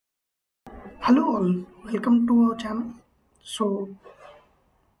Hello all, welcome to our channel. So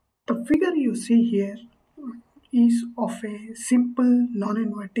the figure you see here is of a simple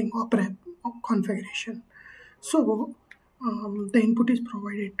non-inverting opera configuration. So the input is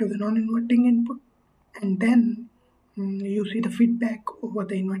provided to the non-inverting input, and then you see the feedback over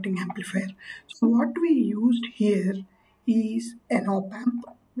the inverting amplifier. So what we used here is an opamp,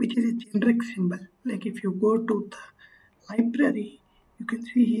 which is a generic symbol. Like if you go to the library, you can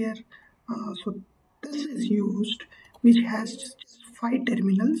see here. So this is used, which has just five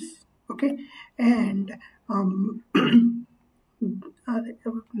terminals. Okay, and um, uh,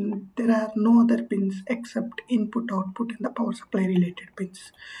 there are no other pins except input output and the power supply related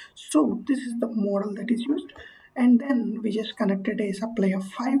pins. So this is the model that is used, and then we just connected a supply of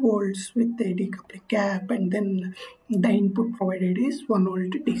 5 volts with the decoupling cap, and then the input provided is 1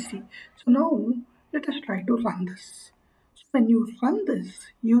 volt DC. So now let us try to run this. So when you run this,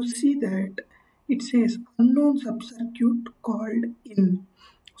 you see that it says unknown subcircuit called in.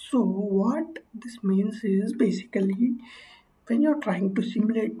 So what this means is basically when you're trying to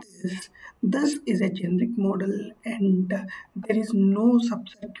simulate this is a generic model, and there is no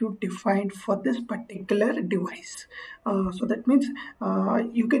subcircuit defined for this particular device. So that means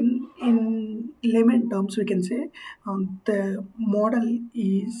you can, in layman terms, we can say the model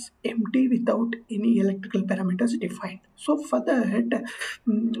is empty without any electrical parameters defined. So for that,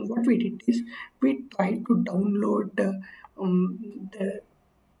 what we did is we tried to download the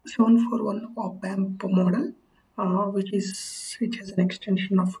 741 op-amp model, which has an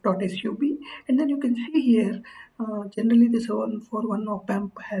extension of .sub, and then you can see here generally the 741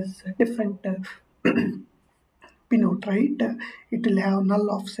 op-amp has a different pinout, right? It will have null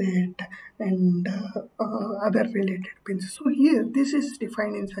offset and other related pins. So here this is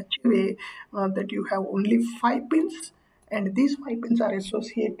defined in such a way that you have only 5 pins, and these 5 pins are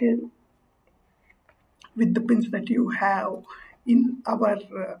associated with the pins that you have in our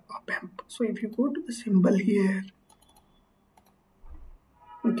op-amp. So if you go to the symbol here,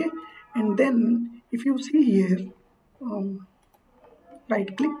 okay, and then if you see here,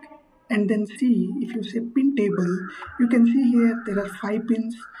 right click and then see, if you say pin table, you can see here there are 5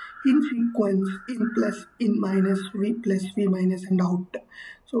 pins in sequence: in plus, in minus, v plus, v minus, and out.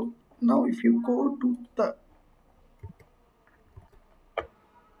 So now if you go to the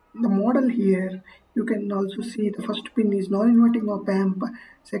model here, you can also see the first pin is non-inverting op-amp,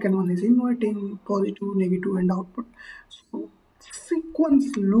 second one is inverting, positive, negative, and output. So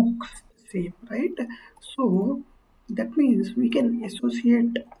sequence looks same, right? So that means we can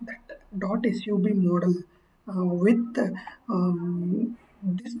associate that .sub model with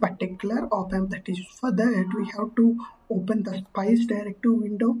this particular op-amp that is used. For that, we have to open the spice directive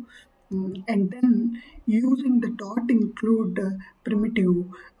window, and then using the dot include primitive,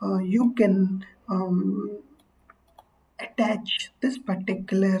 you can attach this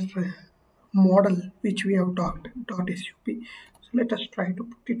particular model which we have talked .sub. So let us try to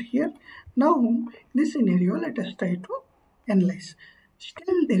put it here. Now in this scenario, let us try to analyze.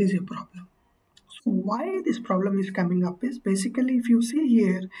 Still there is a problem. So why this problem is coming up is basically, if you see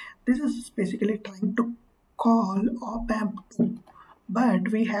here, this is basically trying to call op-amp 2, but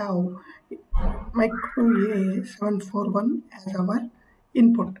we have micro A741 as our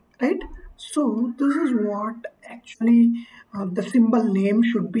input, right? So this is what actually the symbol name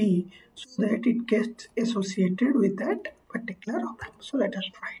should be, so that it gets associated with that particular op-amp. So let us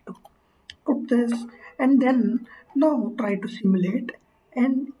try to put this, and then now try to simulate.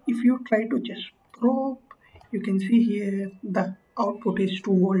 And if you try to just probe, you can see here the output is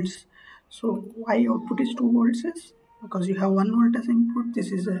 2 volts. So why output is 2 volts is because you have 1 volt as input.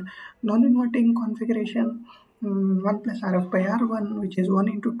 This is a non-inverting configuration. 1 plus RF by R1, which is 1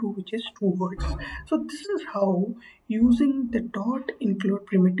 into 2, which is 2 volts. So this is how, using the dot include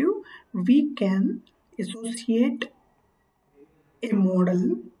primitive, we can associate a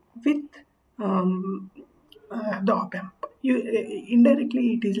model with the op-amp.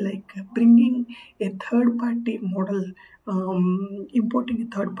 Indirectly, it is like bringing a third-party model, importing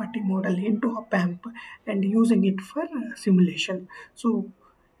a third-party model into op-amp and using it for simulation. So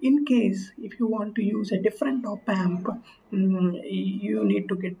in case if you want to use a different op-amp, you need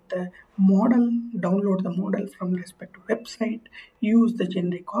to get the model, download the model from respective website, use the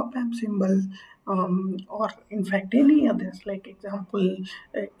generic op-amp symbol, or in fact any others, like example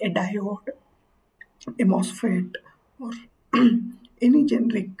a diode, a MOSFET, or any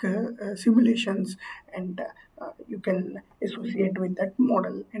generic simulations, and you can associate with that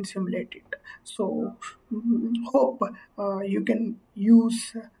model and simulate it. So hope you can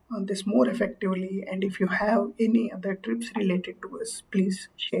use this more effectively, and if you have any other tips related to this, please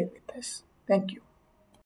share with us. Thank you.